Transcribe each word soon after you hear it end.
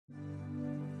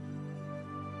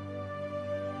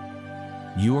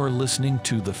You are listening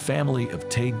to the Family of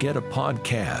Taygeta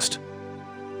podcast.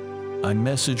 A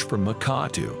message from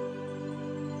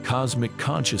Akatu, cosmic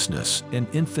consciousness and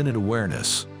infinite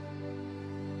awareness.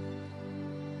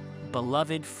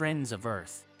 Beloved friends of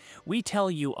Earth, we tell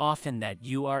you often that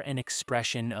you are an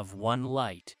expression of one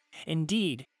light.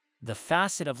 Indeed, the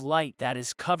facet of light that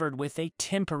is covered with a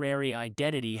temporary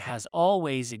identity has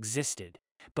always existed.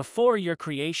 Before your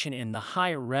creation in the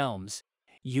higher realms,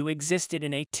 you existed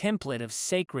in a template of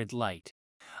sacred light.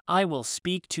 I will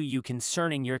speak to you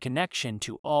concerning your connection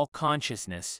to all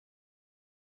consciousness.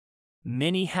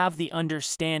 Many have the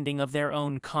understanding of their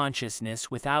own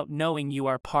consciousness without knowing you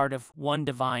are part of one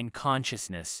divine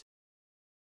consciousness.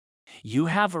 You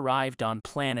have arrived on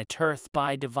planet Earth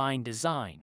by divine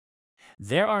design.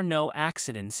 There are no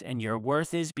accidents, and your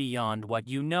worth is beyond what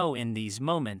you know in these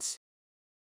moments.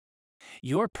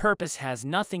 Your purpose has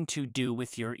nothing to do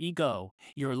with your ego,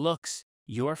 your looks,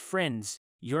 your friends,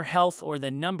 your health, or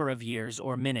the number of years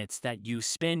or minutes that you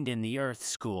spend in the Earth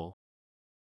School.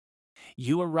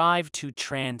 You arrive to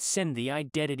transcend the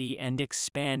identity and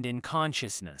expand in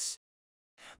consciousness.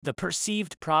 The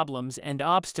perceived problems and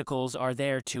obstacles are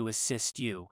there to assist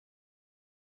you.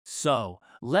 So,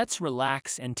 let's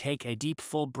relax and take a deep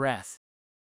full breath.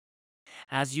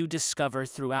 As you discover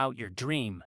throughout your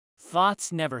dream,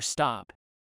 thoughts never stop.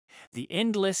 The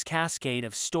endless cascade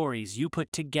of stories you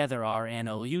put together are an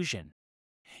illusion.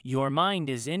 Your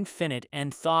mind is infinite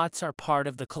and thoughts are part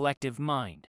of the collective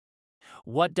mind.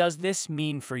 What does this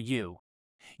mean for you?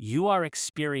 You are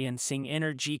experiencing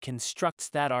energy constructs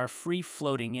that are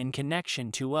free-floating in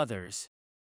connection to others.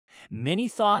 Many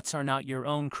thoughts are not your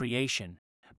own creation,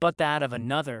 but that of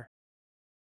another.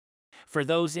 For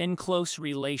those in close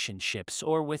relationships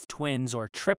or with twins or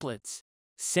triplets,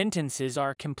 sentences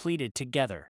are completed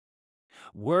together.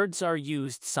 Words are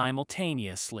used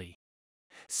simultaneously.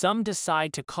 Some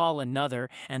decide to call another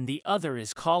and the other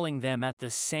is calling them at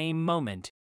the same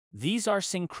moment. These are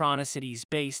synchronicities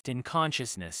based in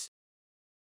consciousness.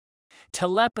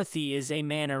 Telepathy is a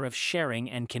manner of sharing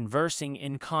and conversing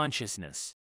in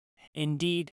consciousness.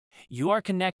 Indeed, you are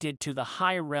connected to the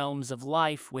higher realms of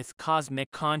life with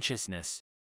cosmic consciousness.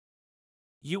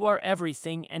 You are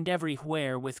everything and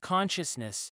everywhere with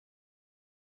consciousness.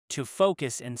 To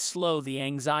focus and slow the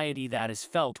anxiety that is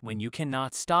felt when you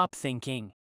cannot stop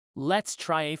thinking, let's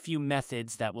try a few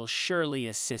methods that will surely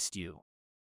assist you.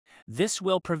 This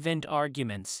will prevent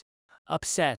arguments,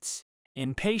 upsets,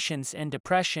 impatience, and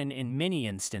depression in many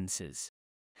instances.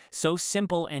 So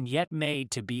simple and yet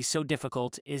made to be so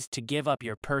difficult is to give up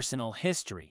your personal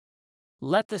history.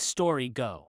 Let the story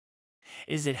go.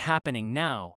 Is it happening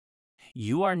now?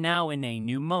 You are now in a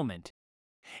new moment.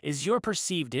 Is your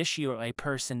perceived issue a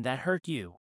person that hurt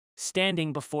you,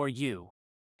 standing before you?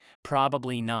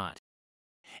 Probably not.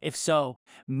 If so,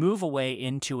 move away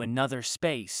into another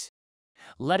space.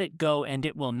 Let it go and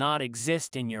it will not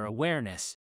exist in your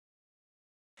awareness.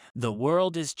 The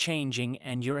world is changing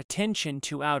and your attention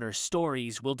to outer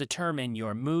stories will determine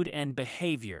your mood and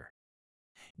behavior.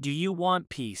 Do you want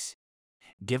peace?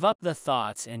 Give up the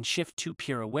thoughts and shift to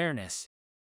pure awareness.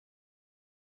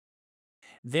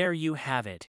 There you have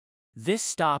it. This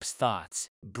stops thoughts.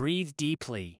 Breathe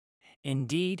deeply.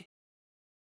 Indeed,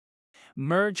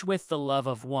 merge with the love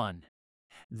of one.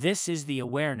 This is the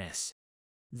awareness.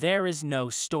 There is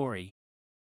no story.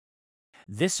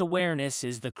 This awareness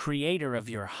is the creator of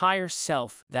your higher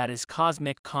self, that is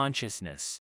cosmic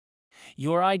consciousness.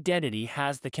 Your identity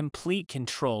has the complete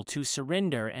control to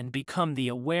surrender and become the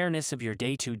awareness of your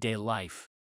day-to-day life.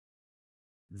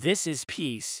 This is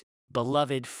peace,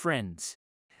 beloved friends.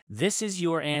 This is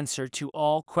your answer to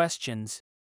all questions.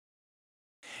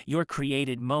 Your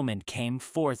created moment came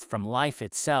forth from life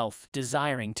itself,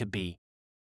 desiring to be.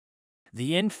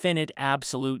 The infinite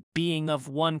absolute being of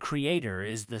one creator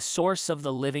is the source of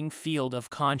the living field of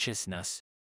consciousness.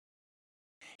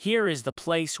 Here is the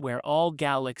place where all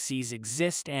galaxies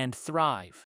exist and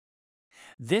thrive.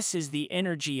 This is the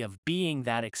energy of being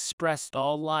that expressed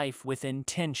all life with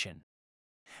intention.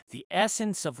 The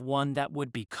essence of one that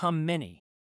would become many.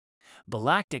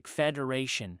 Galactic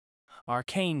Federation,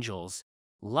 archangels,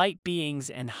 light beings,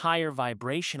 and higher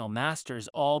vibrational masters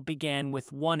all began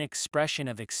with one expression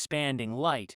of expanding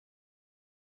light.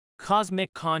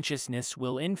 Cosmic consciousness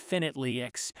will infinitely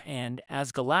expand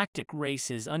as galactic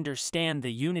races understand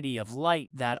the unity of light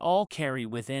that all carry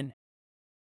within.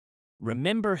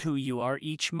 Remember who you are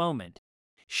each moment.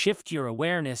 Shift your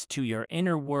awareness to your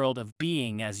inner world of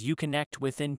being as you connect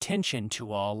with intention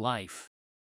to all life.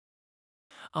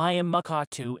 I am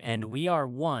Akatu and we are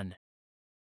one.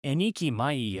 Eniki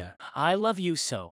Maiya, I love you so.